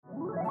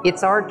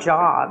It's our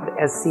job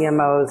as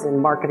CMOs and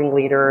marketing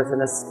leaders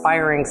and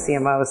aspiring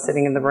CMOs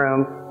sitting in the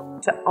room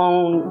to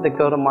own the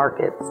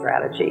go-to-market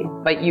strategy,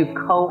 but you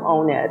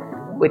co-own it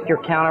with your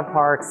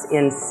counterparts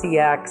in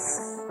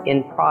CX,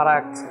 in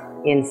product,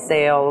 in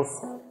sales,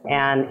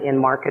 and in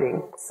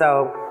marketing.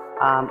 So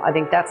I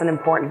think that's an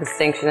important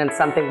distinction and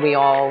something we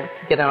all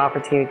get an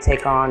opportunity to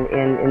take on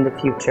in the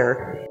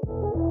future.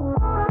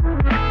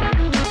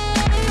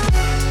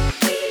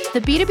 The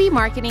B2B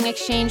Marketing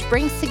Exchange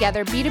brings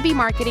together B2B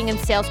marketing and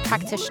sales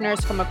practitioners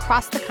from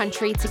across the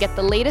country to get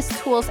the latest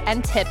tools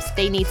and tips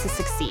they need to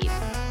succeed.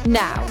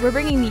 Now, we're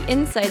bringing the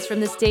insights from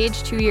the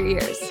stage to your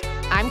ears.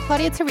 I'm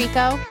Claudia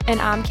Tarico.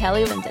 And I'm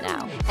Kelly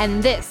Lindenau.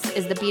 And this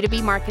is the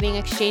B2B Marketing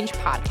Exchange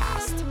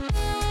podcast.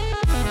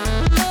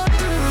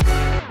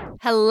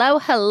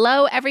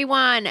 Hello,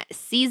 everyone.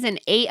 Season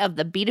 8 of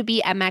the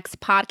B2B MX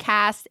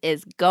podcast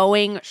is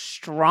going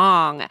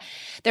strong.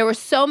 There were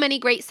so many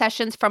great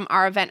sessions from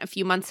our event a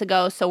few months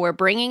ago, so we're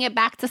bringing it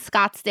back to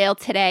Scottsdale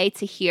today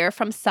to hear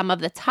from some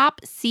of the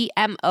top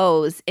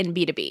CMOs in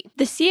B2B.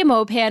 The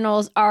CMO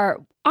panels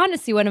are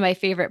honestly one of my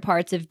favorite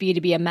parts of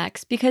B2B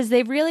MX because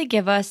they really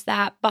give us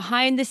that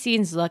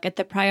behind-the-scenes look at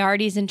the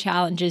priorities and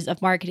challenges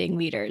of marketing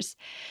leaders.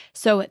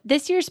 So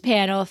this year's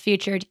panel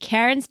featured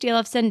Karen Steele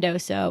of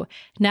Sendoso,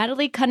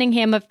 Natalie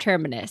Cunningham of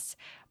Terminus,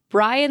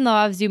 Brian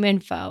Law of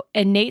ZoomInfo,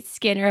 and Nate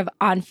Skinner of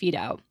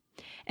Onfido.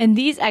 And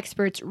these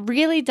experts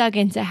really dug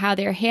into how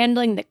they're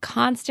handling the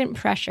constant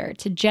pressure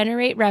to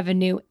generate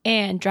revenue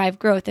and drive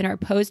growth in our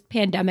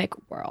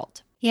post-pandemic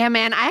world. Yeah,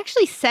 man, I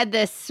actually said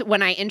this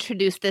when I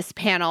introduced this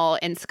panel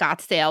in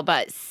Scottsdale,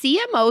 but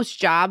CMOs'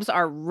 jobs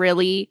are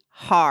really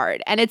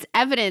hard. And it's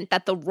evident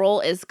that the role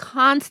is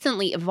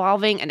constantly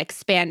evolving and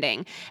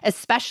expanding,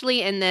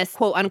 especially in this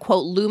quote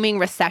unquote looming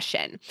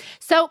recession.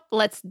 So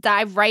let's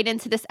dive right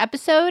into this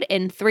episode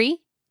in 3,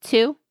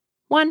 2,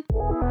 1.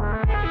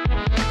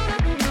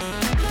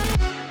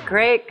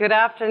 Great. Good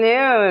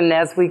afternoon.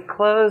 As we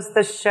close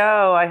the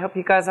show, I hope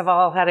you guys have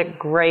all had a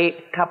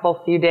great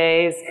few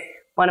days.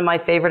 One of my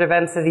favorite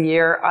events of the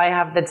year. I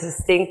have the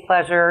distinct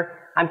pleasure,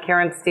 I'm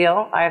Karen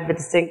Steele, I have the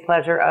distinct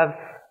pleasure of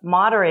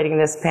moderating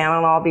this panel,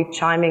 and I'll be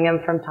chiming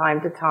in from time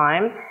to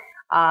time.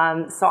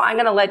 So I'm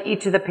going to let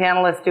each of the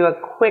panelists do a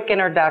quick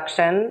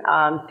introduction.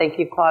 Thank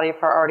you, Claudia,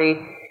 for already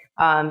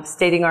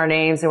stating our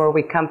names and where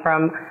we come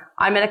from.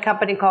 I'm in a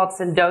company called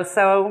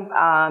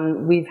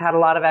Sendoso. We've had a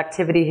lot of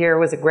activity here. It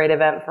was a great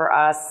event for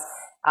us.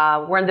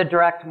 We're in the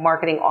direct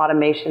marketing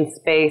automation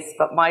space,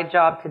 but my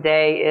job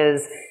today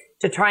is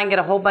to try and get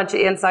a whole bunch of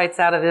insights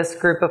out of this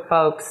group of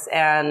folks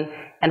and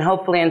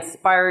hopefully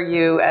inspire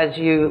you as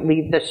you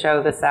leave the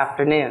show this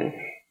afternoon.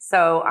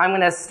 So I'm going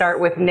to start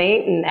with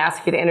Nate and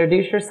ask you to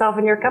introduce yourself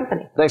and your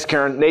company. Thanks,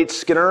 Karen. Nate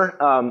Skinner.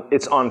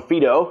 It's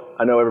Onfido.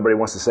 I know everybody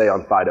wants to say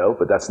Onfido,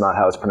 but that's not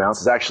how it's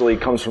pronounced. It actually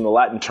comes from the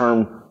Latin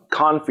term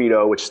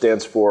confido, which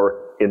stands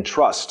for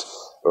entrust,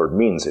 or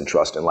means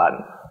entrust in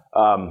Latin.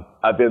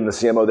 I've been the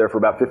CMO there for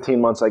about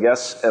 15 months, I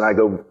guess, and I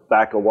go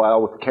back a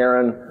while with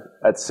Karen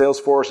at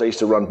Salesforce. I used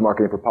to run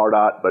marketing for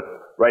Pardot, but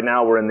right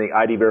now we're in the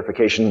ID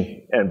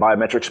verification and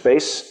biometric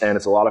space, and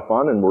it's a lot of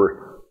fun, and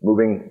we're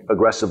moving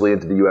aggressively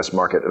into the U.S.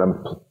 market. And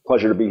I'm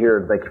pleasure to be here,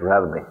 and thank you for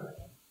having me.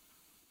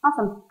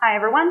 Awesome. Hi,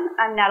 everyone.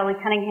 I'm Natalie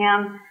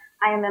Cunningham.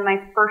 I am in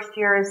my first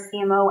year as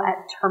CMO at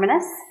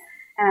Terminus,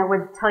 and I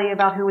would tell you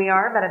about who we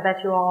are, but I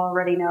bet you all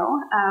already know.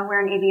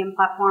 We're an ABM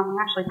platform. We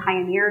actually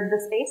pioneered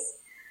the space.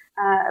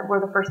 We're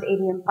the first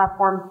ABM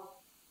platform.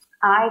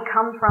 I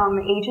come from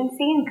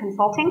agency and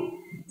consulting.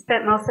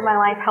 Spent most of my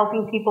life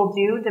helping people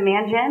do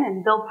demand gen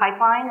and build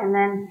pipeline, and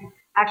then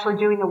actually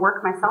doing the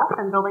work myself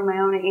and building my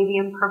own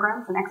ABM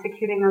programs and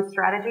executing those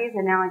strategies.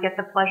 And now I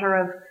get the pleasure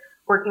of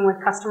working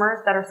with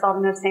customers that are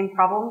solving those same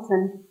problems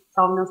and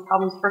solving those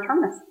problems for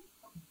Terminus.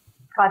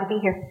 Glad to be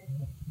here.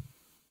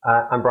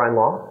 I'm Brian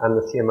Law. I'm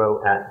the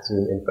CMO at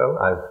ZoomInfo.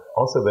 I've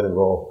also been in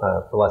role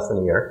for less than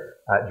a year.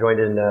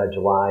 Joined in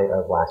July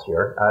of last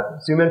year.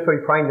 ZoomInfo,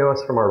 you probably know us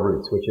from our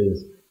roots, which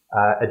is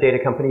a data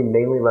company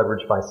mainly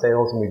leveraged by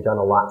sales, and we've done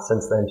a lot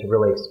since then to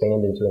really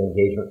expand into an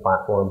engagement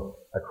platform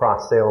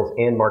across sales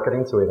and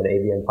marketing. So we have an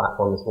ABM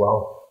platform as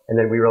well, and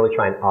then we really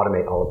try and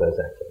automate all of those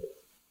activities.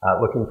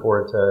 Looking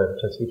forward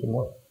to speaking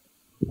more.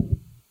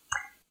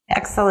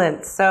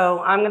 Excellent. So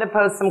I'm going to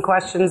pose some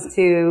questions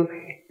to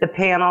the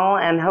panel,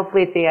 and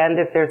hopefully at the end,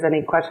 if there's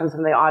any questions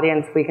from the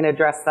audience, we can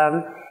address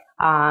them.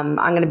 I'm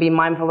going to be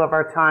mindful of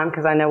our time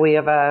because I know we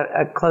have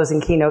a closing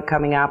keynote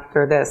coming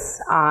after this.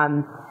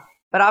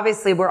 But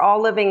obviously, we're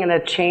all living in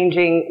a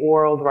changing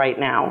world right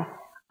now.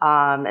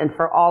 And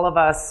for all of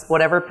us,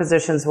 whatever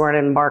positions we're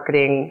in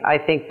marketing, I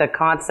think the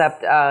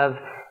concept of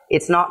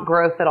it's not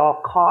growth at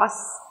all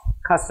costs.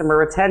 Customer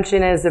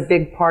retention is a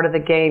big part of the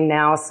game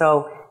now.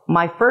 So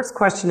my first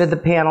question to the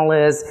panel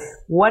is,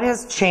 what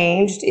has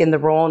changed in the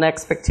role and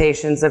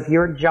expectations of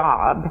your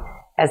job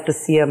as the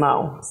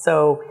CMO?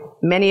 So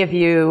many of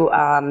you,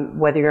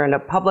 whether you're in a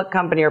public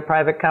company or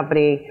private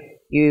company,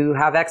 You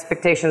have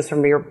expectations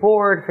from your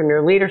board, from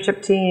your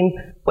leadership team.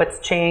 What's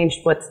changed?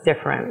 What's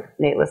different?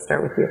 Nate, let's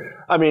start with you.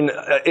 I mean,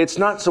 it's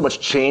not so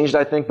much changed,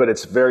 I think, but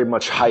it's very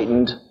much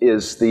heightened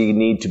is the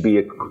need to be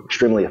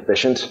extremely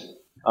efficient.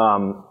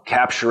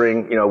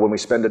 Capturing, when we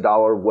spend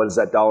 $1, what is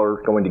that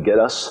dollar going to get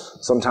us?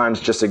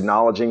 Sometimes just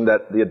acknowledging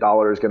that the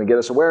dollar is going to get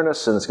us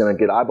awareness and it's going to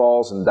get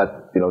eyeballs, and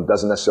that,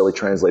 doesn't necessarily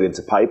translate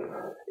into pipe,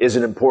 is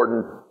an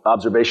important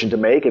observation to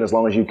make. And as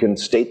long as you can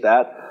state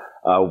that,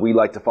 we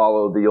like to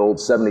follow the old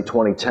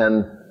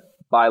 70-20-10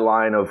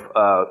 byline of,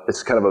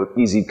 it's kind of an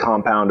easy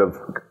compound of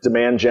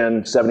demand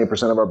gen,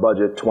 70% of our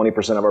budget,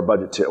 20% of our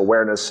budget to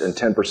awareness, and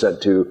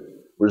 10% to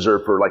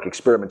reserve for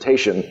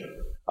experimentation.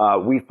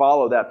 We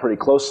follow that pretty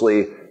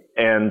closely,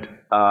 and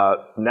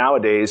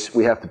nowadays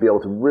we have to be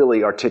able to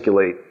really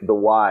articulate the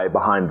why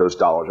behind those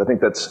dollars. I think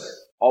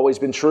that's always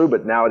been true,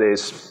 but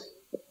nowadays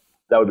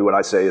that would be what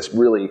I say is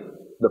really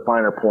the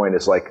finer point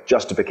is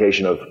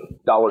justification of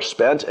dollars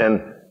spent,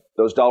 and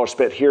those dollars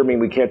spent here mean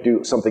we can't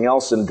do something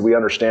else, and do we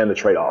understand the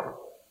trade-off?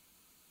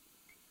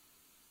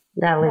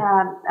 Natalie.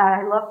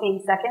 I love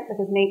being second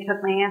because Nate took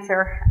my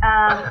answer.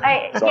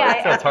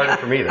 It's harder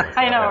for me then.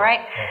 I know, right?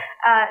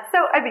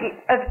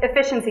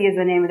 Efficiency is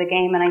the name of the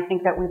game, and I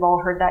think that we've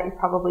all heard that. You've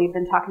probably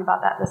been talking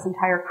about that this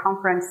entire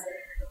conference.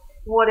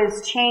 What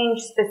has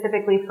changed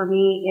specifically for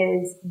me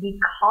is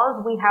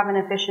because we have an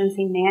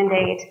efficiency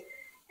mandate,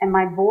 and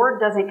my board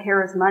doesn't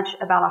care as much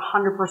about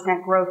 100%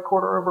 growth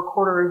quarter over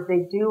quarter as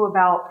they do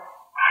about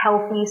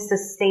healthy,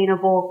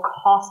 sustainable,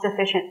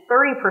 cost-efficient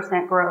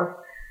 30% growth.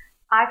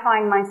 I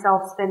find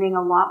myself spending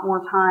a lot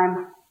more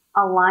time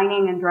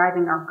aligning and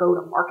driving our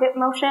go-to-market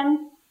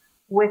motion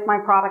with my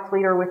product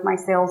leader, with my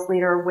sales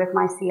leader, with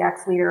my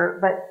CX leader,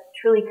 but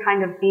truly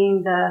kind of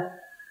being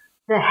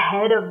the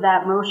head of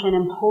that motion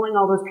and pulling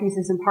all those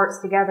pieces and parts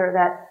together,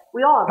 that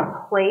we all have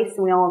a place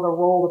and we all have a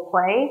role to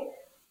play.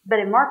 But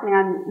in marketing,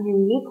 I'm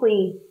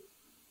uniquely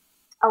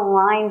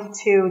aligned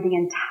to the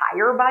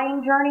entire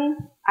buying journey.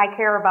 I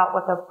care about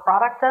what the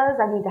product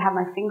does. I need to have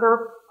my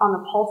finger on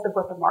the pulse of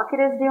what the market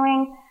is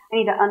doing.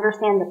 I need to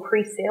understand the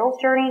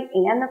pre-sales journey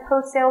and the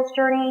post-sales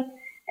journey.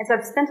 And so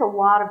I've spent a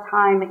lot of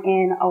time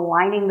in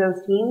aligning those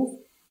teams,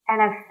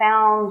 and I've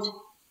found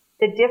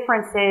the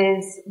difference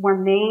is where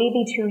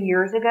maybe 2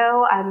 years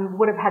ago I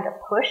would have had to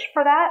push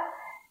for that.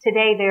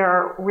 Today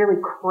they're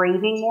really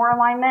craving more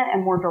alignment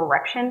and more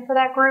direction for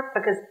that group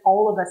because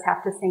all of us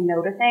have to say no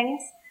to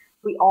things.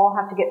 We all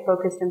have to get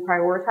focused and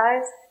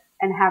prioritize,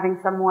 and having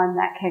someone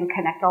that can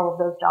connect all of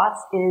those dots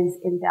is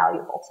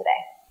invaluable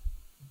today.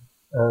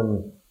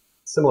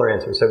 Similar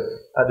answer. So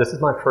this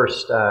is my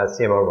first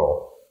CMO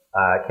role.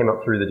 Came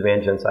up through the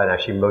demand gen side.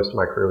 Actually, most of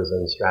my career was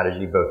in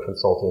strategy, both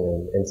consulting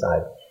and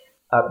inside.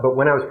 But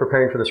when I was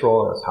preparing for this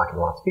role, and I was talking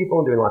to lots of people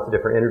and doing lots of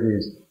different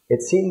interviews,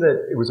 it seemed that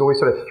it was always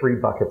sort of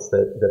three buckets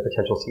that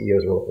potential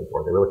CEOs were looking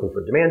for. They were looking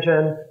for demand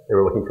gen, they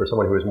were looking for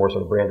someone who was more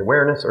sort of brand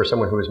awareness, or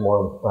someone who was more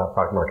on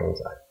product marketing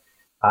side.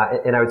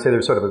 And I would say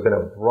there's sort of been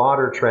a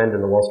broader trend,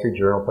 in the Wall Street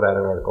Journal put out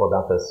an article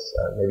about this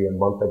maybe a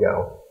month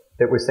ago,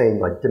 that was saying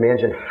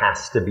demand gen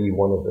has to be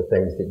one of the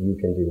things that you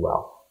can do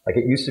well.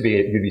 It used to be,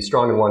 you'd be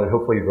strong in one and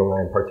hopefully you'd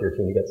rely on parts of your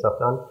team to get stuff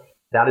done.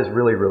 That is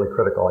really, really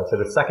critical. I'd say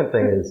the second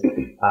thing is,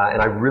 and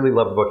I really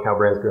love the book How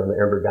Brands Grow on the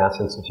Ehrenberg Bass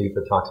Institute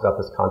that talks about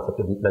this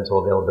concept of mental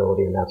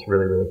availability, and that's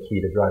really, really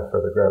key to drive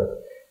further growth.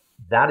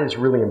 That is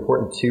really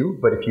important too,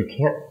 but if you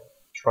can't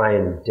try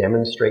and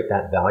demonstrate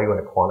that value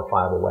in a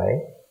quantifiable way,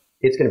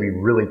 it's going to be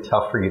really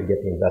tough for you to get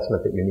the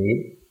investment that you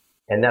need.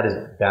 And that is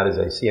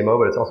a CMO,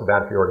 but it's also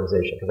bad for your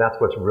organization because that's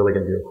what's really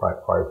going to be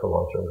required for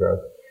long-term growth.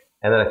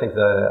 And then I think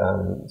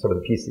the sort of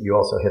the piece that you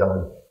also hit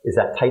on is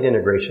that tight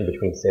integration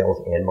between sales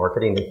and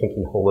marketing, and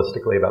thinking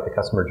holistically about the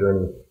customer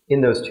journey in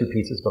those two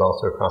pieces, but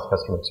also across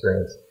customer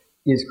experience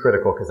is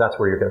critical because that's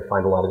where you're going to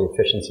find a lot of the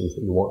efficiencies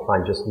that you won't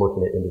find just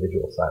looking at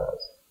individual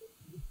silos.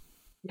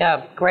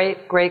 Yeah,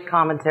 great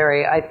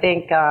commentary. I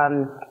think,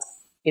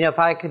 if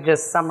I could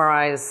just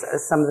summarize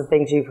some of the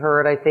things you've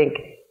heard, I think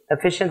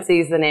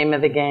efficiency is the name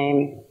of the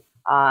game.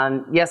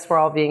 Yes, we're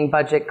all being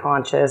budget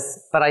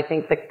conscious, but I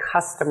think the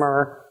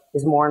customer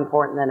is more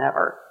important than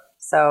ever.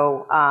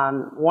 So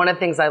one of the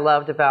things I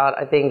loved about,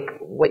 I think,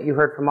 what you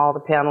heard from all the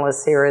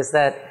panelists here is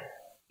that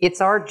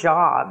it's our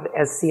job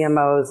as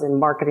CMOs and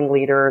marketing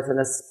leaders and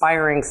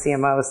aspiring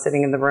CMOs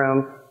sitting in the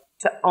room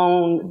to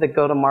own the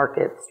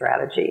go-to-market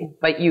strategy,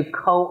 but you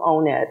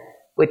co-own it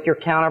with your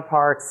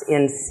counterparts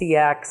in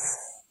CX,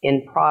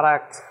 in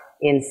product,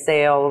 in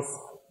sales,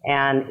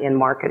 and in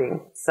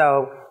marketing.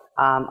 So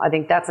I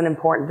think that's an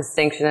important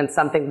distinction and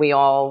something we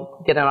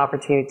all get an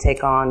opportunity to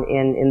take on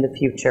in the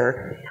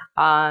future.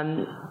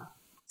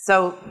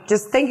 So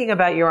just thinking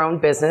about your own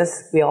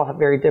business, we all have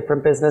very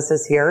different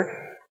businesses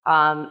here.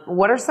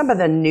 What are some of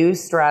the new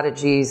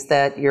strategies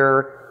that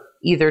you're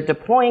either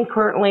deploying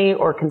currently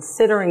or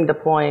considering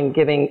deploying,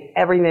 given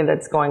everything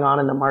that's going on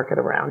in the market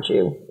around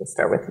you? We'll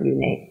start with you,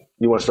 Nate.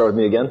 You want to start with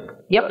me again?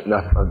 Yep. No,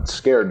 I'm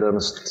scared. I'm going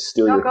to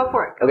steal you. No, go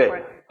for it. Go for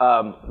it.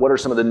 what are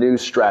some of the new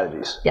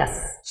strategies?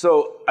 Yes.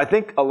 So I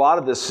think a lot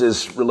of this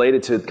is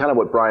related to kind of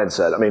what Brian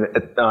said. I mean,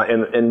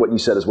 and what you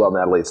said as well,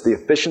 Natalie. It's the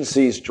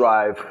efficiencies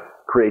drive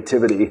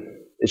creativity.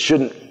 It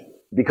shouldn't,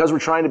 because we're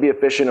trying to be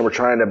efficient and we're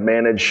trying to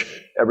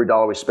manage every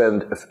dollar we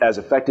spend as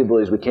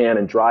effectively as we can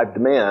and drive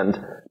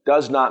demand,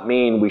 does not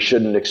mean we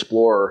shouldn't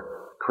explore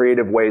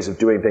creative ways of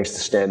doing things to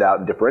stand out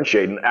and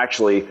differentiate. And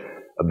actually,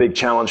 a big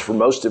challenge for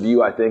most of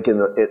you, I think,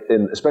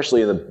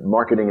 especially in the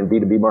marketing and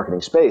B2B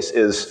marketing space,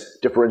 is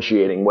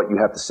differentiating what you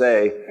have to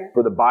say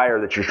for the buyer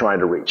that you're trying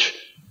to reach.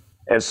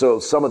 And so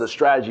some of the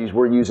strategies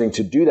we're using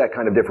to do that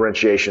kind of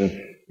differentiation,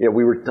 I think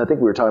we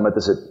were talking about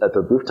this at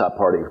the rooftop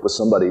party with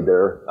somebody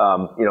there,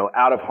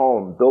 out of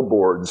home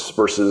billboards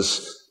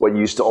versus what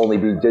used to only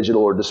be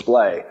digital or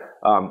display.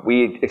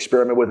 We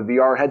experimented with a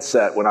VR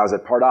headset when I was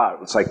at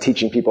Pardot. It's like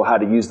teaching people how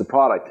to use the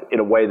product in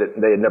a way that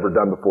they had never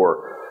done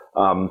before.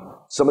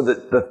 Some of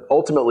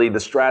ultimately the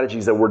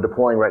strategies that we're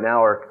deploying right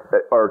now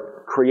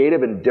are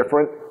creative and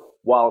different,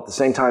 while at the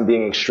same time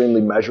being extremely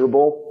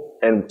measurable.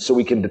 And so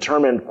we can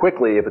determine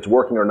quickly if it's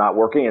working or not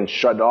working, and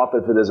shut it off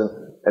if it isn't,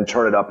 and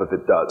turn it up if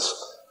it does.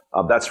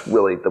 That's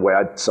really the way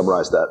I'd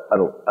summarize that. I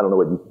don't know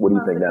what do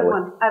you think,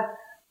 Natalie?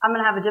 I'm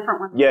going to have a different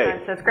one.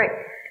 Yay. So it's great.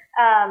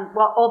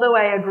 Well, although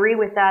I agree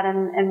with that,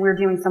 and we're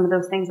doing some of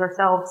those things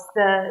ourselves,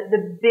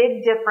 the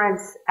big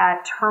difference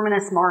at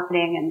Terminus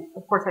Marketing, and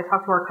of course I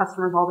talk to our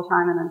customers all the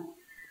time, and then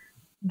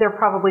they're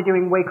probably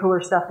doing way cooler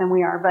stuff than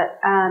we are, but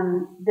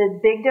the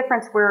big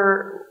difference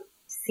we're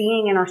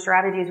seeing in our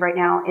strategies right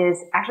now is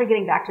actually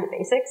getting back to the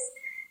basics.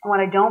 And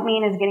what I don't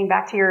mean is getting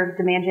back to your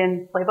demand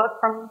gen playbook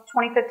from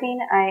 2015.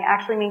 I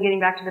actually mean getting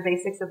back to the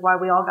basics of why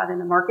we all got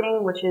into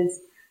marketing, which is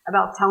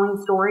about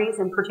telling stories,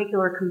 in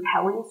particular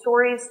compelling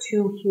stories,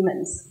 to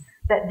humans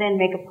that then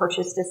make a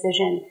purchase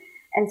decision.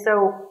 And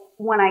so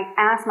when I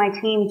ask my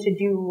team to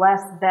do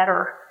less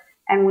better,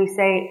 and we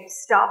say,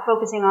 stop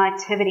focusing on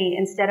activity,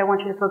 instead I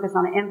want you to focus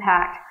on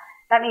impact,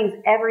 that means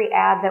every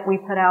ad that we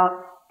put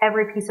out,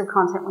 every piece of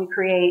content we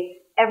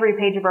create, every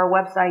page of our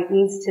website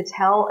needs to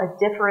tell a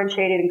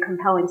differentiated and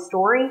compelling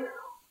story,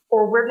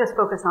 or we're just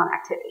focused on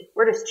activity.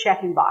 We're just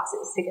checking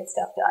boxes to get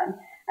stuff done.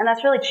 And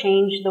that's really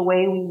changed the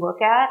way we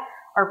look at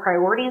our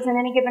priorities in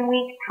any given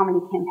week, how many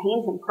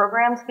campaigns and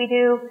programs we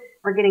do.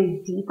 We're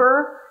getting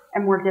deeper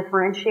and more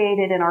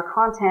differentiated in our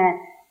content,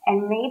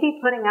 and maybe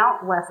putting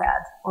out less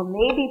ads or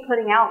maybe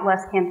putting out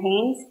less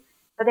campaigns,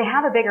 but they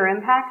have a bigger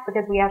impact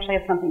because we actually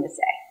have something to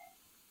say.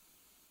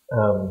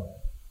 I'm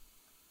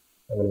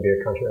going to be a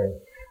contrarian.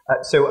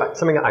 So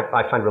something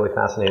I find really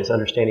fascinating is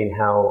understanding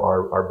how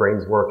our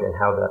brains work and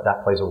how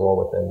that plays a role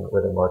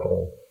within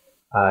marketing.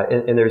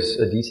 And there's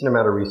a decent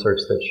amount of research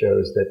that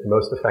shows that the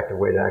most effective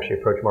way to actually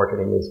approach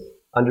marketing is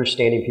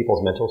understanding people's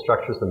mental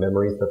structures, the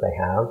memories that they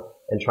have,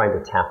 and trying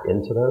to tap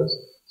into those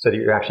so that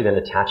you're actually then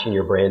attaching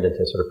your brand into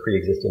sort of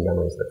pre-existing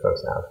memories that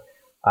folks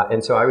have.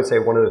 And so I would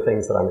say one of the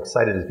things that I'm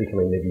excited is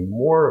becoming maybe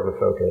more of a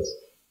focus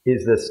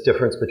is this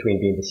difference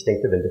between being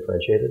distinctive and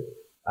differentiated.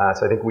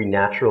 So I think we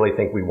naturally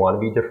think we want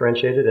to be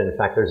differentiated. And in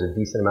fact, there's a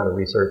decent amount of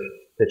research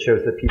that shows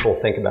that people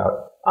think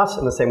about us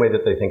in the same way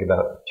that they think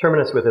about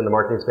Terminus within the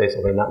marketing space,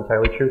 although not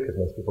entirely true because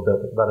most people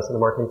don't think about us in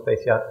the marketing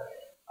space yet.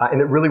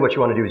 And that really what you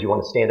want to do is you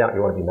want to stand out and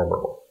you want to be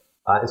memorable.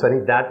 And so I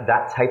think that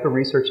type of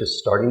research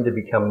is starting to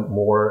become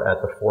more at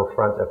the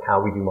forefront of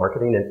how we do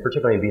marketing, and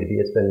particularly in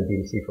B2B, it's been in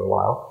B2C for a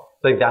while.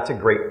 So I think that's a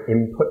great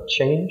input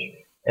change.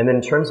 And then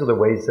in terms of the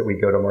ways that we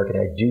go to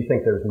marketing, I do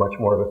think there's much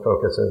more of a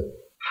focus of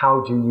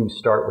how do you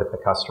start with the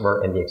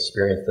customer and the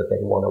experience that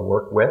they want to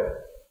work with,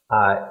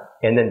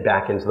 and then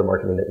back into the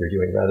marketing that you're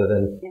doing, rather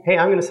than, hey,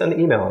 I'm going to send an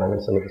email and I'm going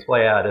to send a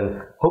display ad,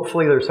 and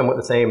hopefully they're somewhat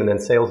the same, and then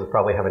sales is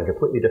probably having a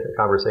completely different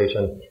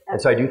conversation.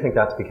 And so I do think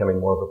that's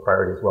becoming more of a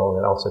priority as well, and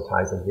it also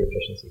ties into the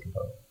efficiency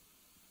component.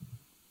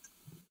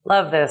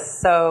 Love this.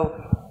 So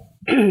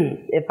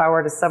if I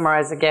were to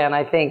summarize again,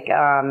 I think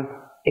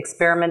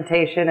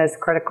experimentation is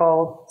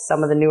critical.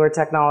 Some of the newer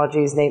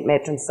technologies, Nate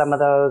mentioned some of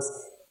those.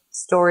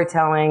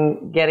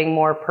 Storytelling, getting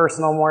more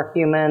personal, more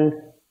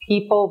human.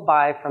 People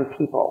buy from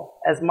people.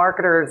 As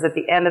marketers, at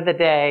the end of the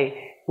day,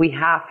 we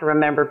have to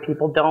remember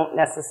people don't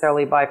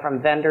necessarily buy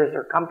from vendors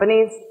or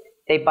companies.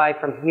 They buy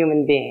from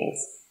human beings.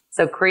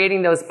 So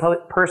creating those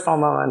personal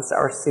moments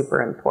are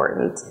super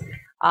important.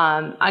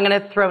 I'm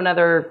going to throw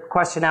another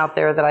question out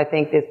there that I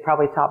think is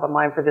probably top of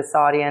mind for this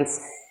audience.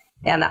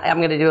 And I'm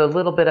going to do a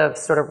little bit of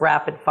sort of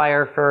rapid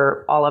fire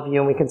for all of you,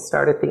 and we can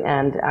start at the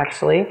end,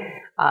 actually,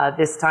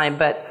 this time.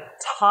 But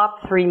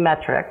top 3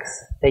 metrics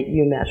that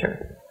you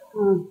measure.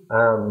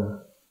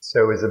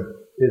 So as a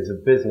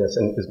business,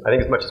 and I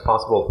think as much as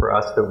possible for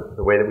us,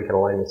 the way that we can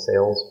align with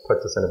sales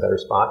puts us in a better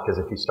spot, because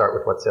if you start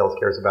with what sales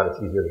cares about,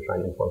 it's easier to try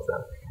and influence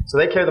them. So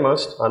they care the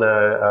most on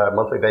a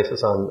monthly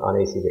basis on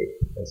ACV.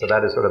 And so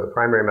that is sort of the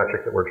primary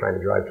metric that we're trying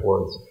to drive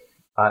towards.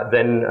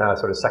 Then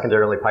sort of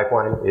secondarily,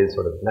 pipeline is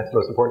sort of the next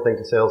most important thing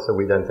to sales, so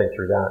we then think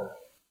through that.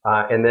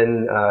 And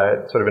then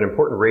sort of an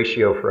important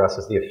ratio for us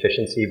is the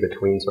efficiency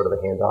between sort of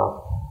the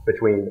handoff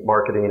between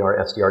marketing, our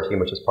SDR team,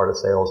 which is part of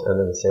sales, and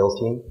then the sales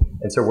team.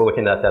 And so we're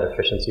looking at that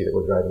efficiency that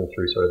we're driving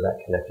through sort of that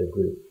connected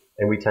group.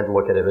 And we tend to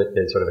look at it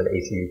as sort of an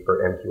ACV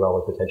per MQL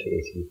or potentially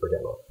ACV per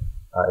demo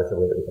is the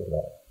way that we think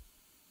about it.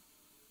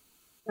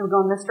 Are we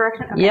going this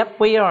direction? Okay. Yep,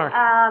 we are.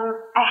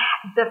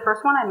 The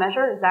first one I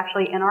measured is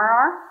actually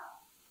NRR.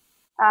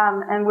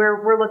 And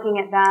we're looking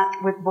at that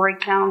with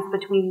breakdowns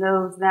between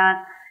those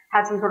that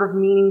had some sort of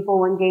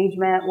meaningful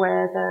engagement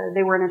with,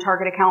 they were in a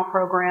target account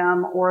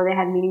program, or they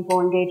had meaningful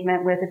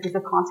engagement with a piece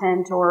of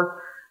content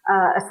or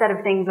a set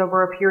of things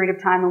over a period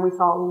of time, and we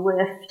saw a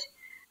lift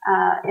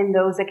in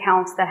those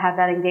accounts that had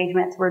that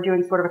engagement. So we're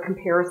doing sort of a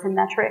comparison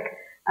metric.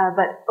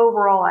 But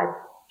overall,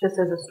 just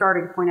as a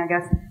starting point, I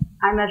guess,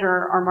 I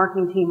measure our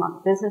marketing team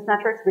on business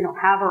metrics. We don't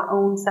have our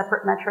own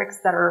separate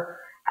metrics that are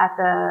at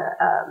the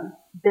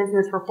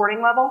business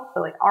reporting level.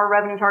 So like our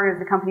revenue target is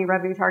the company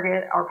revenue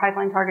target. Our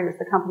pipeline target is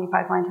the company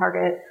pipeline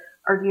target.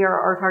 Our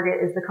DRR target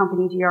is the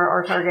company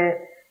DRR target.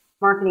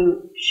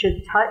 Marketing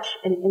should touch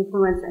and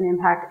influence and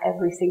impact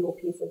every single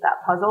piece of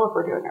that puzzle if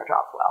we're doing our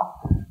jobs well.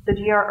 So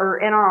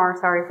NRR,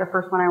 is the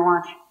first one I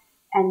watch.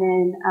 And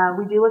then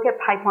we do look at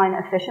pipeline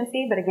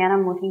efficiency, but again,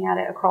 I'm looking at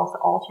it across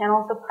all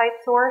channels of pipe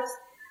source.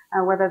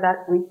 Whether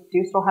that we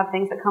do still have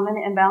things that come in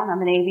inbound. I'm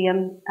an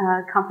ABM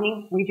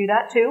company. We do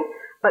that too.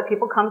 But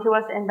people come to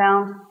us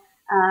inbound.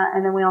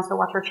 And then we also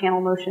watch our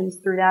channel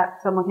motions through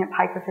that. So I'm looking at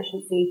pipe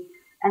efficiency.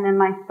 And then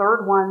my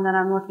third one that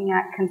I'm looking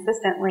at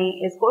consistently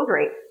is close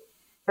rate.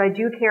 So I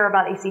do care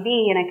about ACV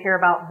and I care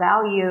about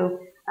value,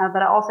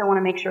 but I also want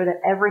to make sure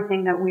that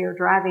everything that we are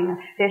driving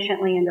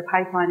efficiently into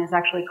pipeline is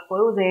actually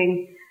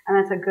closing. And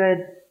that's a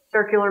good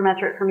circular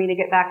metric for me to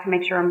get back to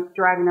make sure I'm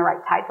driving the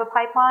right type of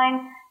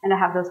pipeline and to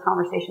have those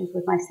conversations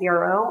with my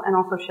CRO and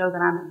also show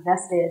that I'm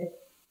invested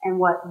in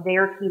what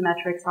their key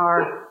metrics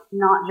are,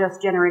 not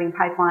just generating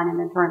pipeline and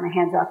then throwing my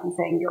hands up and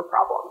saying your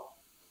problem.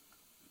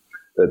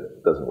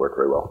 That doesn't work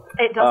very well.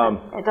 It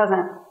doesn't. It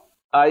doesn't.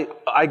 I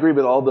agree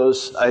with all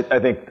those. I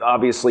think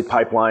obviously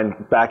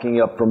pipeline,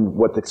 backing up from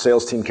what the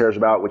sales team cares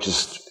about, which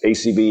is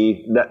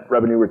ACV, net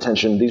revenue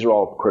retention, these are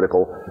all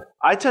critical.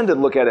 I tend to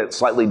look at it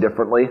slightly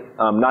differently.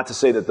 Not to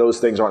say that those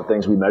things aren't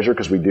things we measure,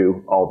 because we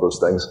do all of those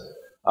things.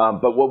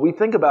 But what we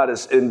think about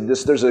is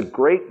there's a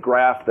great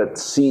graph that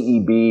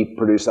CEB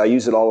produced. I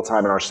use it all the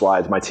time in our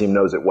slides. My team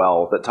knows it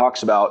well. That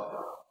talks about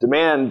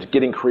demand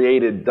getting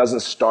created doesn't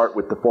start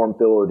with the form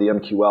fill or the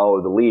MQL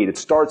or the lead. It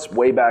starts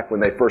way back when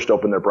they first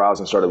opened their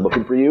browser and started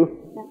looking for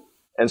you.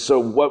 And so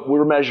what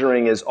we're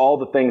measuring is all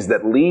the things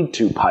that lead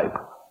to pipe.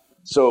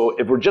 So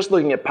if we're just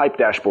looking at pipe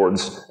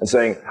dashboards and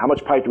saying, how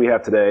much pipe do we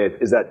have today?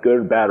 Is that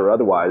good, bad, or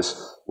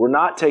otherwise? We're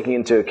not taking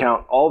into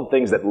account all the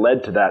things that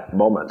led to that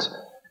moment.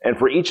 And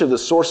for each of the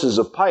sources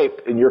of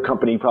pipe in your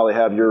company, you probably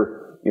have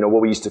your,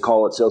 what we used to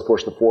call at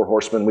Salesforce, the 4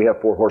 horsemen. We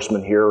have 4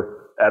 horsemen here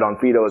at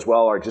Onfido as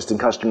well, our existing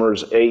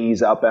customers,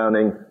 AEs,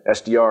 outbounding,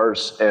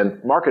 SDRs,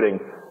 and marketing.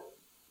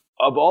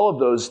 Of all of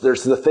those,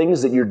 there's the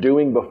things that you're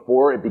doing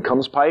before it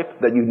becomes pipe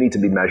that you need to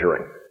be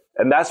measuring.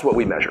 And that's what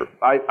we measure.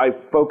 I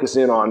focus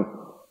in on,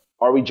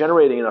 are we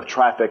generating enough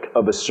traffic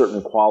of a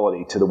certain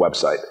quality to the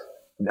website?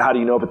 How do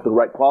you know if it's the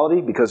right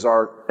quality? Because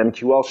our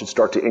MQL should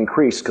start to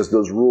increase because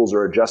those rules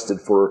are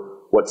adjusted for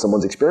what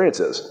someone's experience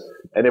is.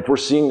 And if we're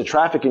seeing the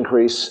traffic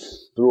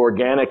increase through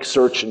organic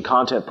search and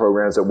content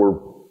programs that we're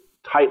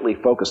tightly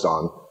focused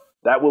on,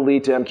 that will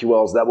lead to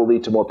MQLs, that will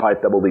lead to more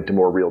pipe, that will lead to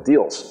more real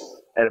deals.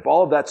 And if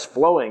all of that's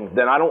flowing,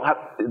 then I don't have,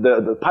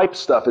 the pipe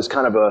stuff is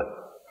kind of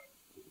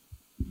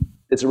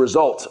it's a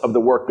result of the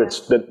work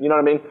you know what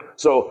I mean?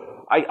 So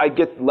I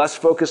get less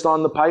focused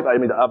on the pipe. I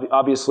mean,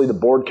 obviously the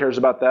board cares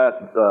about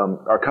that.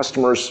 Our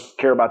customers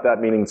care about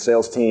that, meaning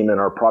sales team and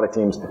our product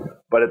teams.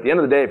 But at the end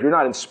of the day, if you're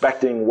not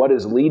inspecting what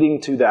is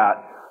leading to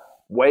that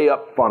way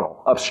up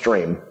funnel,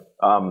 upstream,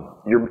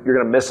 you're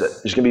going to miss it.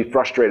 You're just going to be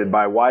frustrated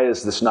by why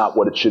is this not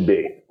what it should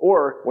be?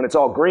 Or when it's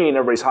all green,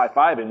 everybody's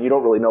high-fiving, you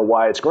don't really know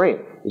why it's green.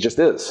 It just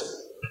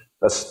is.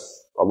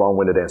 That's a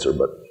long-winded answer,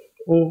 but...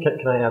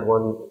 Can I add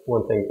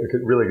one thing? A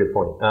really good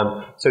point.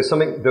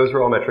 Those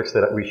are all metrics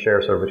that we share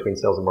sort of between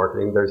sales and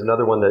marketing. There's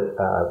another one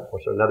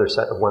another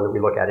set of one that we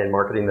look at in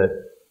marketing that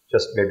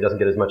just maybe doesn't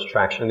get as much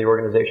traction in the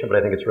organization, but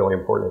I think it's really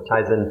important. It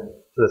ties in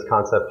to this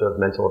concept of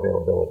mental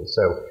availability.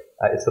 So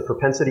it's the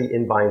propensity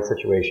in buying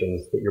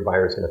situations that your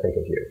buyer is going to think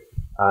of you.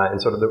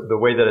 And sort of the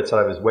way that it's set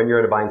up is when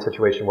you're in a buying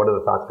situation, what are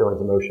the thoughts, feelings,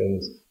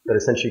 emotions that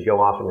essentially go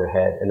off in your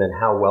head, and then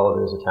how well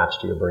it is attached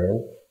to your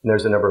brand. And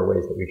there's a number of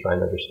ways that we try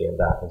and understand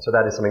that. And so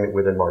that is something that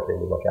within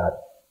marketing we look at.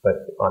 But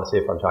honestly,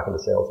 if I'm talking to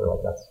sales, they're like,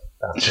 that's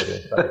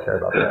fascinating. So I don't care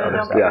about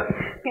that.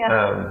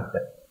 Yeah.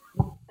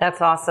 That's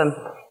awesome.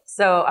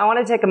 So I want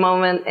to take a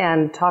moment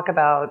and talk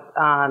about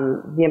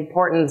the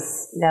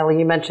importance, Natalie,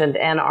 you mentioned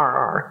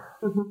NRR.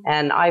 Mm-hmm.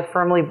 And I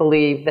firmly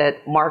believe that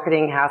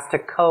marketing has to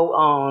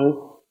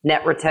co-own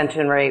net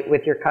retention rate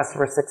with your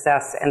customer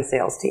success and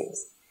sales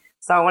teams.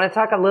 So I want to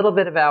talk a little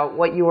bit about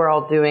what you are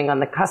all doing on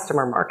the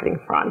customer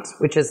marketing front,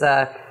 which is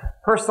a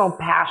personal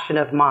passion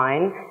of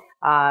mine.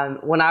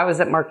 When I was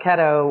at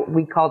Marketo,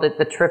 we called it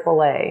the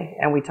AAA,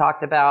 and we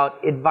talked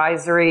about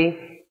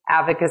advisory,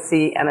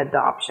 advocacy, and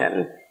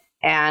adoption.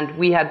 And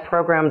we had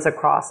programs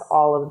across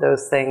all of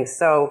those things.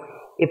 So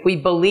if we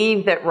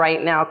believe that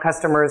right now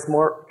customer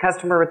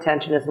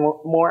retention is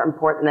more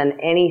important than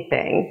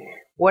anything,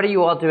 what are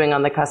you all doing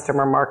on the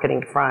customer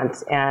marketing front?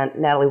 And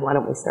Natalie, why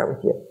don't we start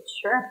with you?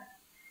 Sure.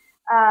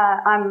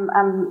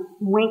 I'm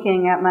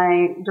winking at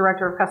my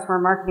director of customer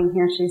marketing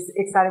here. She's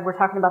excited we're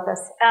talking about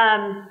this.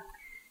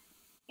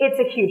 It's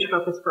a huge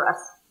focus for us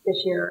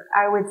this year.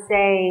 I would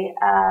say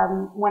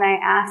when I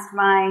asked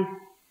my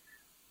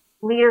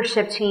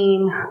leadership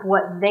team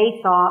what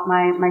they thought,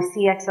 my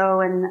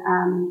CXO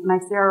and my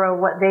CRO,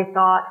 what they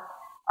thought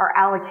our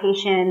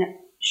allocation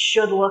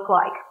should look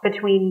like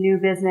between new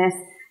business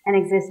and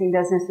existing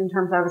business in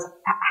terms of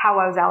how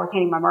I was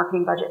allocating my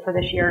marketing budget for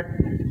this year.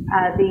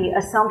 The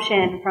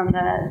assumption from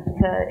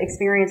the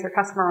experience or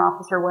customer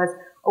officer was,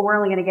 oh, we're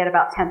only going to get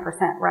about 10%,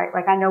 right?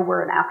 Like, I know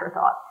we're an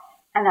afterthought.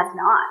 And that's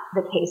not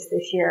the case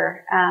this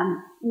year.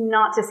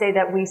 Not to say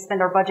that we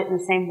spend our budget in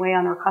the same way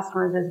on our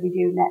customers as we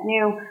do net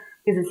new,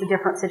 because it's a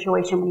different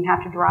situation when you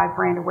have to drive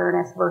brand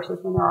awareness versus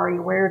when they're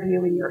already aware of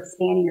you and you're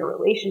expanding your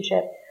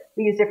relationship.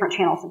 We use different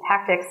channels and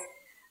tactics,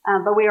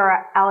 but we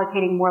are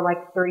allocating more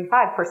like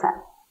 35%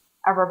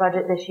 of our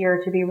budget this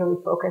year to be really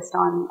focused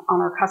on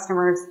our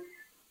customers.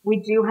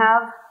 We do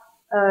have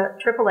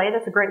AAA,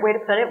 that's a great way to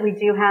put it. We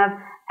do have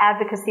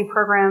advocacy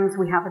programs,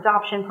 we have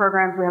adoption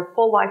programs, we have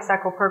full life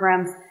cycle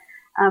programs.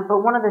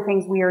 But one of the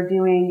things we are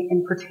doing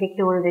in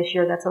particular this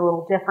year that's a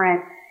little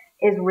different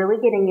is really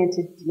getting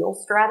into deal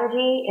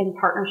strategy in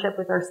partnership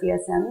with our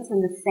CSMs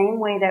in the same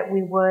way that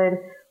we would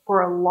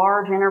for a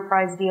large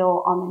enterprise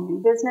deal on the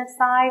new business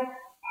side,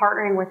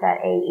 partnering with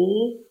that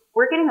AE.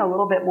 We're getting a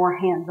little bit more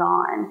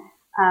hands-on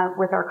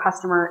with our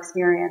customer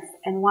experience.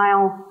 And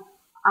while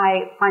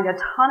I find a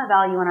ton of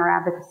value in our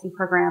advocacy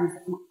programs,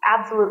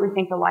 absolutely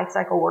think the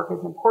lifecycle work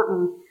is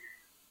important,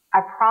 I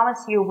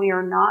promise you we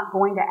are not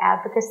going to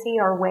advocacy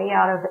our way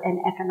out of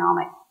an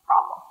economic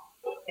problem.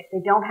 If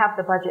they don't have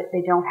the budget,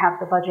 they don't have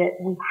the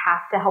budget. We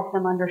have to help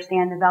them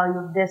understand the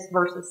value of this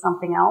versus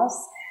something else.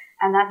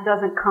 And that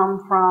doesn't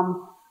come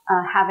from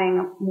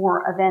having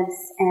more events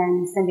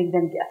and sending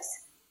them gifts.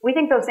 We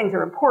think those things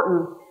are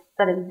important,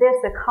 but in this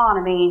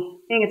economy,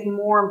 I think it's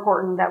more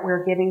important that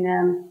we're giving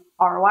them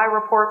ROI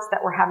reports,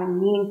 that we're having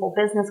meaningful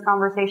business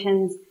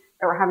conversations,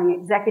 that we're having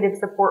executive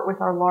support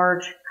with our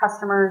large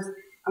customers,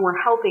 and we're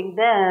helping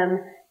them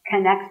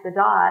connect the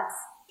dots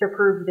to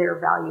prove their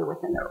value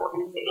within their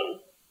organization.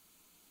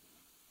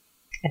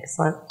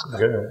 Excellent.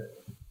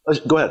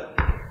 Go ahead.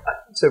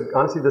 So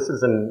honestly, this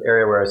is an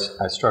area where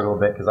I struggle a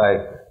bit because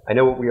I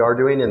know what we are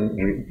doing and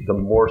the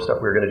more stuff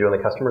we're going to do on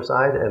the customer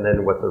side and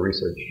then what the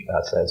research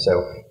says.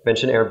 So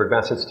mentioned Ehrenberg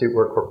Mass Institute,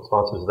 we're corporate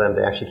sponsors of them.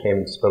 They actually came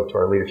and spoke to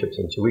our leadership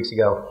team 2 weeks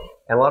ago.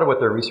 And a lot of what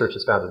their research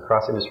has found is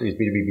across industries,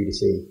 B2B,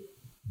 B2C,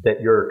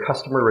 that your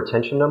customer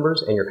retention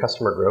numbers and your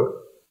customer growth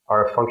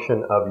are a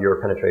function of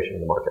your penetration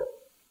in the market.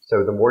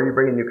 So the more you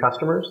bring in new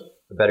customers,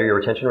 the better your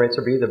retention rates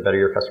will be, the better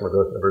your customer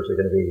growth numbers are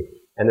going to be.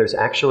 And there's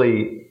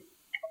actually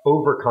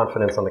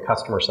overconfidence on the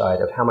customer side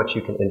of how much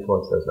you can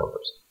influence those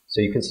numbers. So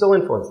you can still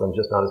influence them,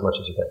 just not as much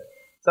as you think.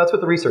 So that's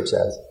what the research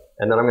says.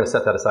 And then I'm going to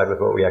set that aside with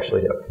what we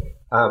actually do.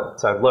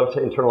 So I'd love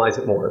to internalize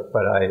it more,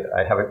 but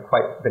I haven't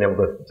quite been able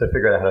to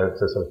figure out how to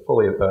sort of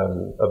fully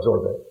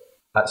absorb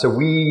it. So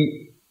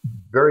we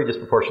very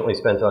disproportionately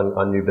spent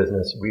on new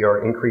business. We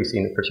are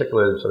increasing,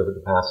 particularly sort of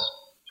in the past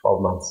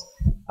 12 months,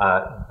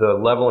 the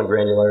level and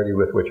granularity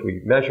with which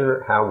we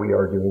measure how we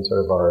are doing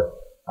sort of our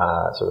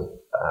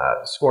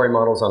scoring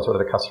models on sort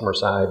of the customer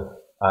side,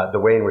 the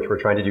way in which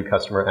we're trying to do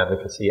customer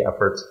advocacy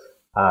efforts,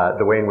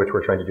 the way in which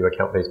we're trying to do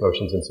account-based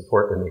motions in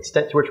support, and the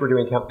extent to which we're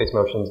doing account-based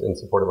motions in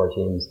support of our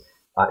teams.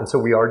 And so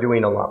we are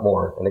doing a lot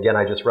more. And again,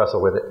 I just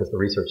wrestle with it because the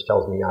research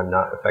tells me I'm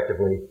not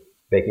effectively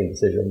making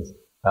decisions,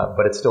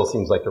 but it still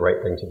seems like the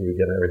right thing to do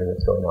given everything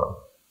that's going on.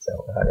 So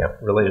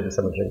related to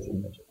some of the things that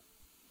you mentioned.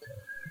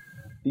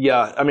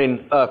 Yeah, I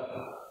mean,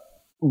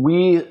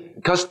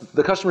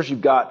 the customers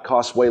you've got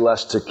cost way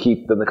less to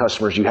keep than the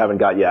customers you haven't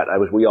got yet.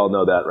 We all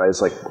know that, right?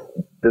 It's like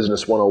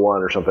business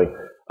 101 or something.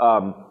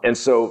 And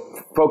so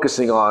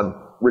focusing on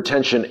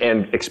retention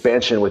and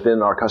expansion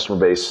within our customer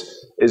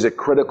base is a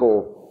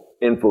critical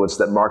influence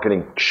that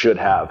marketing should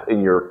have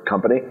in your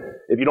company.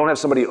 If you don't have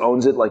somebody who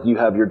owns it, like you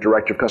have your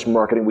director of customer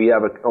marketing, we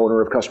have an owner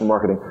of customer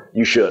marketing,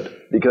 you should,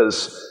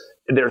 because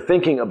they're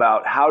thinking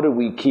about how do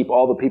we keep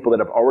all the people that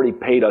have already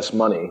paid us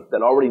money,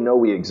 that already know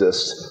we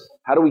exist,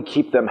 how do we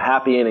keep them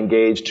happy and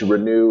engaged to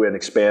renew and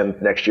expand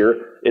next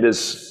year? It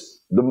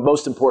is the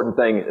most important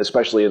thing,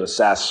 especially in the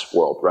SaaS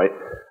world, right?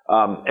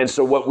 And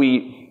so what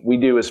we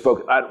do is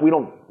focus. We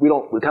don't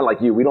kind of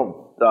like you. We don't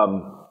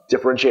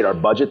differentiate our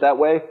budget that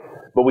way,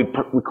 but we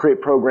create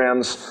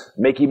programs,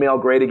 make email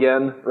great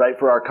again, right,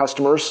 for our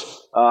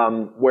customers,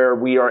 where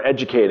we are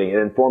educating and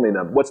informing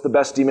them. What's the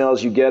best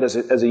emails you get as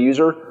a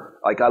user?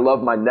 Like, I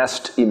love my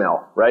Nest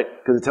email, right?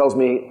 Because it tells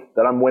me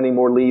that I'm winning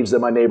more leads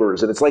than my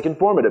neighbors. And it's like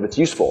informative. It's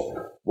useful.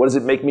 What does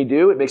it make me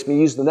do? It makes me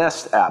use the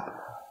Nest app.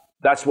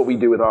 That's what we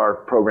do with our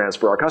programs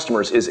for our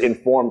customers is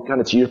inform,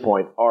 kind of to your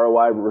point,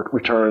 ROI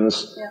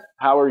returns. Yeah.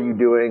 How are you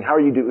doing? How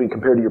are you doing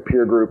compared to your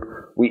peer group?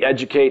 We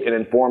educate and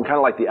inform, kind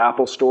of like the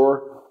Apple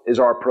Store is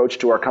our approach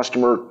to our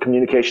customer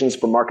communications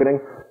for marketing,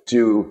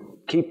 to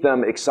keep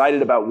them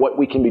excited about what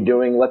we can be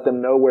doing, let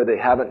them know where they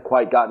haven't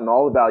quite gotten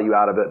all the value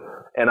out of it.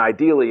 And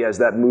ideally, as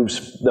that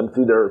moves them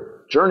through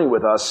their journey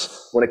with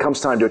us, when it comes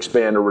time to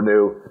expand or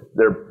renew,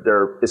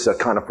 it's a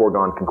kind of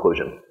foregone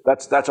conclusion.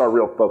 That's our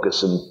real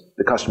focus in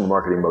the customer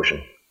marketing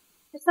motion.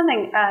 There's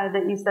something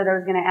that you said I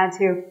was going to add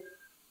to.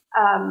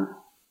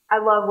 I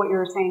love what you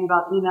were saying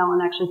about email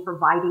and actually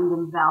providing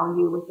them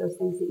value with those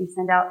things that you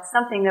send out.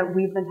 Something that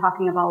we've been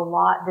talking about a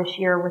lot this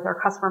year with our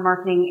customer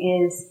marketing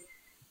is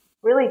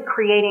really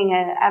creating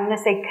I'm going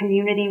to say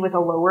community with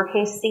a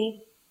lowercase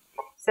c.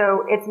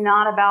 So it's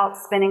not about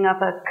spinning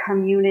up a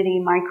community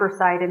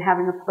microsite and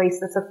having a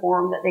place that's a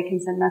forum that they can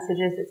send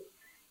messages. It's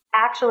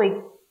actually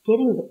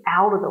getting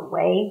out of the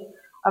way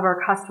of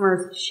our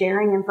customers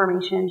sharing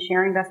information,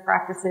 sharing best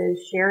practices,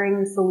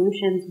 sharing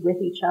solutions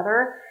with each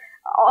other,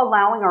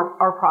 allowing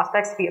our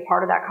prospects to be a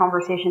part of that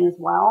conversation as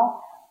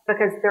well,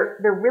 because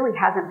there really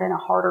hasn't been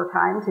a harder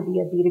time to be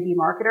a B2B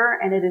marketer,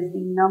 and it is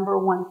the number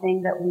one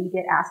thing that we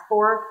get asked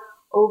for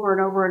over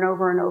and over and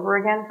over and over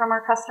again from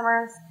our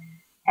customers.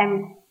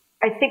 And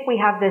I think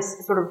we have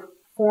this sort of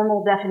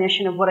formal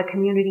definition of what a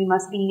community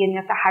must be, and you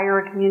have to hire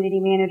a community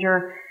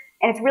manager,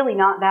 and it's really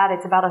not that.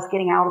 It's about us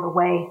getting out of the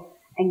way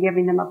and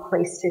giving them a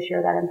place to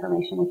share that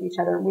information with each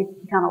other. We've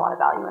found a lot of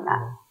value in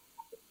that.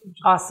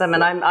 Awesome,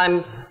 and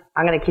I'm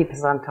going to keep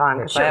us on time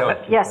because I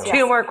have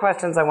two more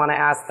questions I want to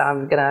ask that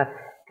I'm going to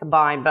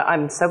combine. But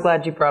I'm so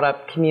glad you brought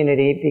up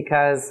community,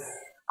 because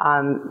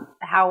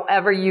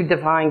however you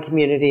define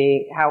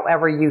community,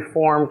 however you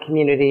form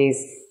communities,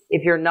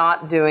 if you're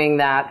not doing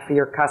that for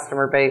your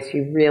customer base,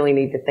 you really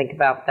need to think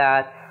about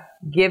that.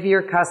 Give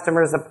your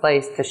customers a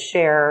place to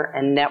share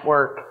and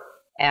network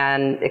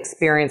and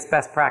experience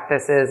best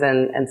practices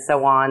and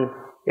so on.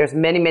 There's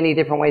many, many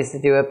different ways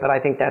to do it, but I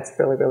think that's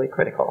really, really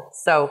critical.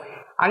 So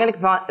I'm going to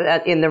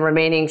combine, in the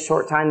remaining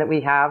short time that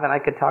we have, and I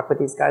could talk with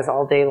these guys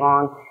all day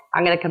long,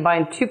 I'm going to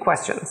combine two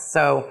questions.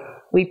 So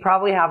we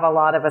probably have a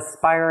lot of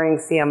aspiring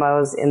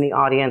CMOs in the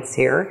audience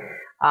here.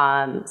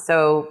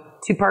 So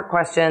two-part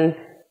question: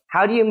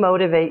 how do you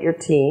motivate your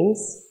teams?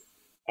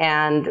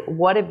 And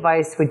what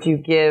advice would you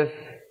give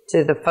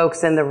to the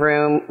folks in the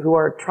room who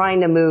are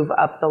trying to move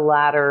up the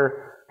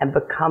ladder and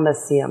become a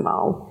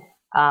CMO?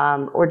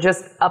 Or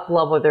just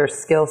up-level their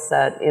skill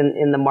set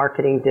in the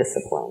marketing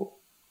discipline.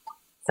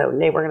 So,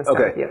 Nate, we're going to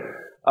start with you.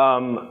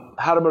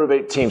 How to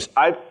motivate teams.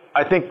 I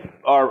think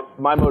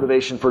my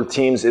motivation for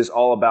teams is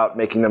all about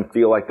making them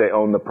feel like they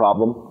own the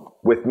problem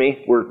with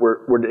me.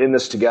 We're in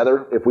this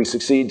together. If we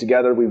succeed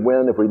together, we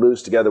win. If we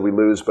lose together, we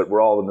lose. But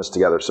we're all in this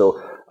together.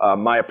 So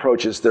my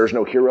approach is there's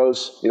no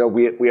heroes.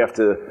 We have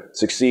to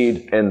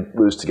succeed and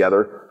lose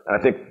together. And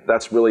I think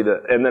that's really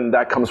and then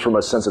that comes from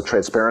a sense of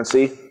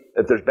transparency.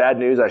 If there's bad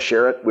news, I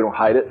share it. We don't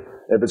hide it.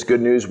 If it's good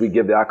news, we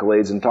give the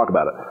accolades and talk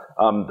about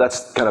it.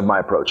 That's kind of my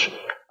approach.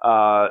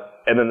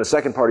 And then the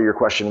second part of your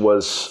question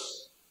was,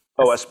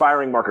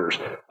 aspiring marketers.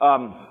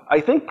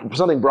 I think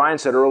something Brian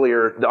said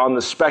earlier on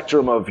the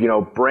spectrum of,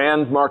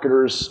 brand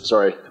marketers.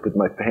 Sorry, put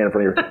my hand in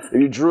front of you.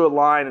 If you drew a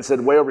line and said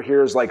way over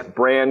here is like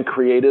brand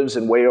creatives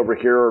and way over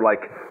here are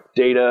like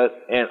data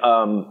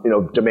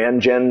and,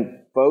 demand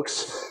gen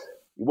folks.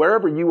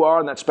 Wherever you are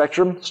on that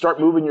spectrum, start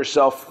moving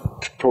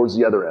yourself towards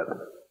the other end.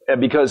 And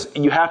because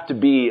you have to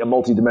be a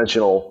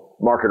multidimensional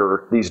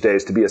marketer these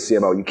days to be a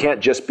CMO. You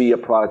can't just be a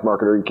product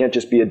marketer. You can't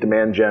just be a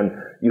demand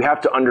gen. You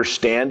have to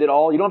understand it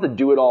all. You don't have to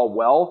do it all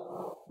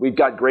well. We've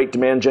got great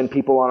demand gen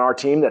people on our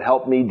team that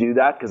help me do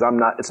that because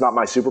it's not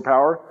my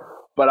superpower.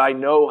 But I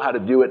know how to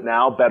do it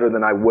now better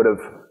than I would have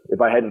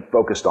if I hadn't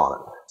focused on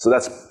it. So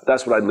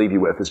that's what I'd leave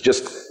you with, is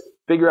just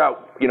figure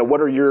out,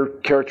 what are your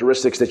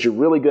characteristics that you're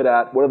really good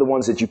at? What are the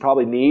ones that you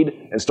probably need?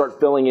 And start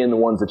filling in the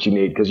ones that you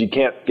need, because you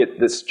can't get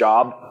this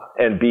job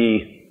and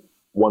be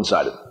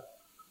one-sided.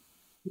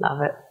 Love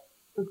it.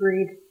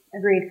 Agreed.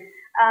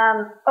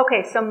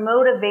 Okay, so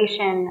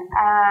motivation.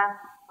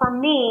 For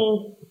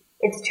me,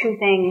 it's two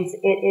things.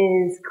 It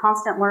is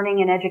constant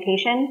learning and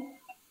education,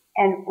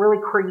 and really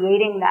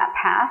creating that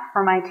path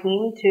for my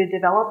team to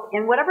develop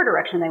in whatever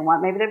direction they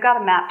want. Maybe they've got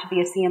a map to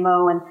be a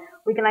CMO, and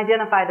we can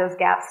identify those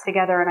gaps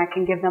together, and I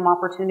can give them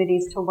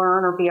opportunities to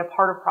learn or be a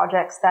part of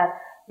projects that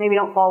maybe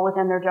don't fall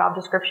within their job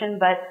description,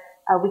 but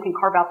we can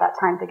carve out that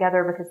time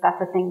together because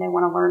that's the thing they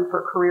want to learn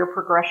for career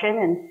progression.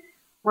 And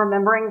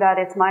remembering that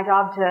it's my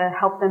job to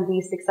help them be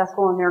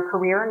successful in their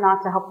career,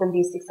 not to help them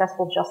be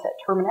successful just at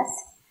Terminus,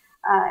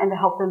 and to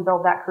help them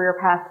build that career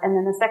path. And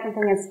then the second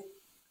thing is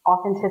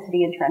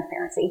authenticity and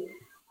transparency.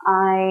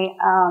 I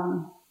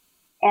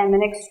am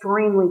an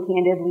extremely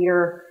candid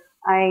leader.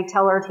 I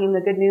tell our team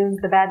the good news,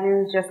 the bad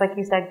news, just like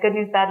you said, good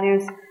news, bad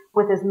news,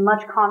 with as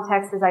much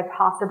context as I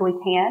possibly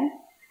can.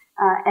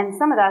 And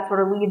some of that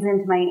sort of leads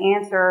into my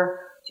answer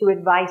to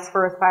advice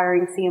for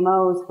aspiring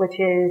CMOs, which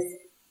is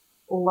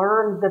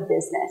learn the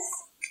business,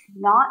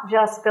 not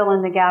just fill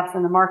in the gaps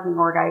in the marketing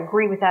org. I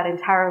agree with that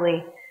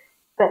entirely,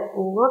 but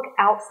look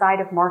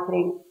outside of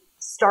marketing.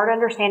 Start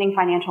understanding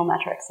financial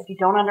metrics. If you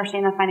don't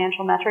understand the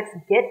financial metrics,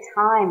 get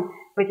time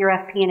with your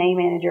FP&A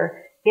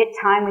manager. Get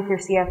time with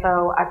your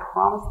CFO. I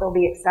promise they'll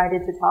be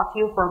excited to talk to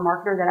you for a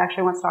marketer that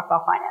actually wants to talk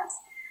about finance.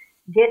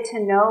 Get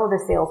to know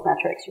the sales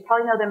metrics. You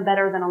probably know them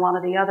better than a lot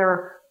of the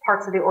other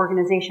parts of the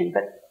organization,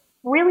 but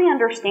really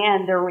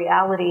understand their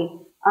reality,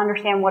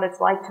 understand what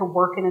it's like to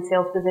work in a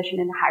sales position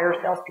and hire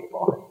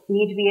salespeople. You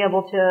need to be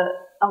able to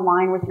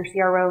align with your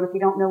CRO, and if you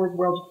don't know his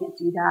world, you can't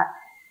do that.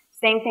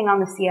 Same thing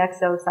on the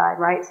CXO side,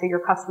 right? So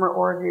your customer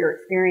org or your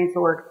experience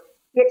org.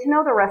 Get to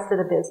know the rest of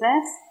the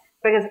business,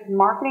 because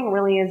marketing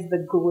really is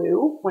the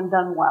glue, when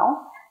done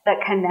well,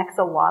 that connects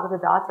a lot of the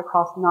dots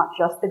across not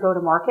just the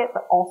go-to-market,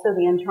 but also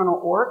the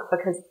internal org,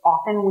 because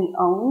often we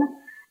own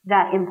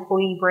that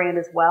employee brand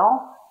as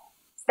well.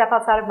 Step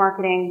outside of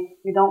marketing.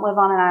 You don't live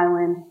on an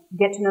island.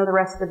 Get to know the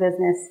rest of the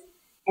business.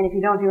 And if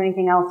you don't do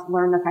anything else,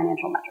 learn the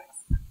financial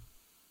metrics.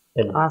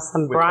 And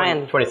awesome.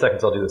 Brian. 20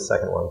 seconds, I'll do the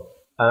second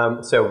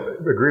one. So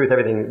agree with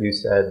everything that you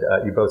said,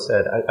 you both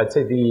said. I'd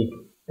say the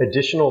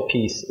additional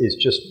piece is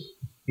just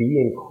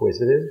be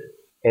inquisitive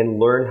and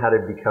learn how to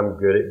become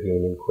good at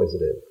being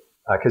inquisitive.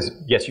 Because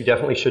yes, you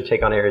definitely should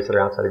take on areas that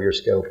are outside of your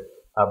scope.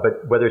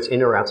 But whether it's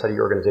in or outside of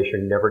your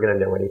organization, you're never going to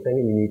know anything,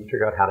 and you need to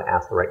figure out how to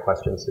ask the right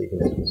questions so you can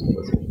make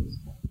useful decisions.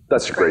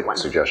 That's a great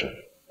suggestion.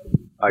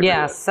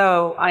 Yeah,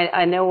 so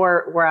I know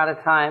we're out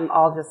of time.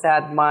 I'll just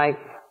add my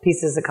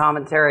pieces of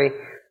commentary.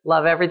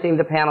 Love everything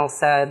the panel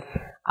said.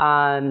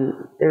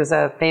 There's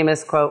a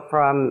famous quote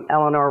from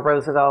Eleanor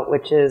Roosevelt,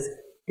 which is,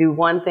 do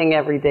one thing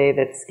every day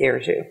that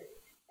scares you.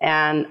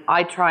 And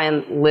I try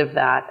and live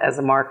that as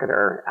a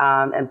marketer.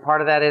 And part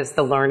of that is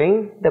the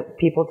learning that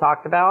people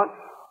talked about.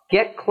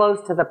 Get close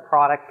to the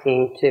product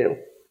team too.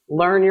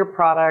 Learn your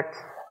product,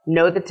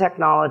 know the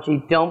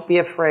technology. Don't be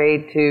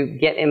afraid to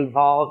get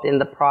involved in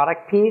the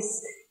product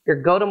piece.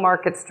 Your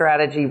go-to-market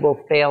strategy will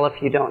fail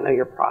if you don't know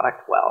your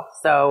product well.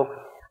 So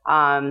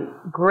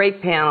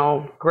great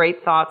panel,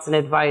 great thoughts and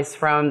advice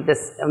from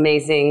this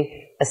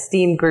amazing,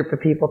 esteemed group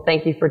of people.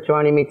 Thank you for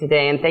joining me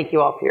today, and thank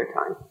you all for your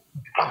time.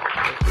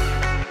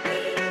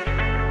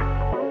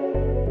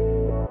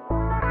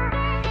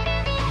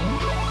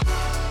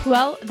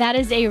 Well, that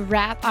is a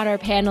wrap on our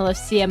panel of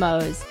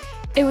CMOs.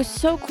 It was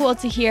so cool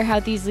to hear how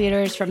these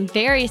leaders from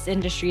various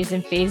industries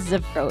and phases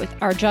of growth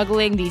are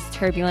juggling these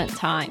turbulent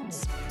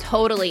times.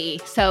 Totally.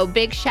 So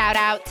big shout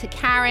out to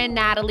Karen,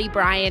 Natalie,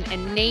 Brian,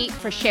 and Nate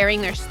for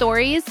sharing their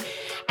stories.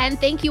 And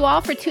thank you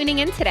all for tuning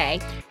in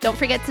today. Don't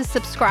forget to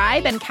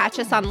subscribe and catch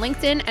us on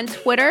LinkedIn and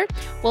Twitter.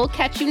 We'll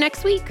catch you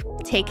next week.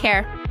 Take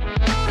care.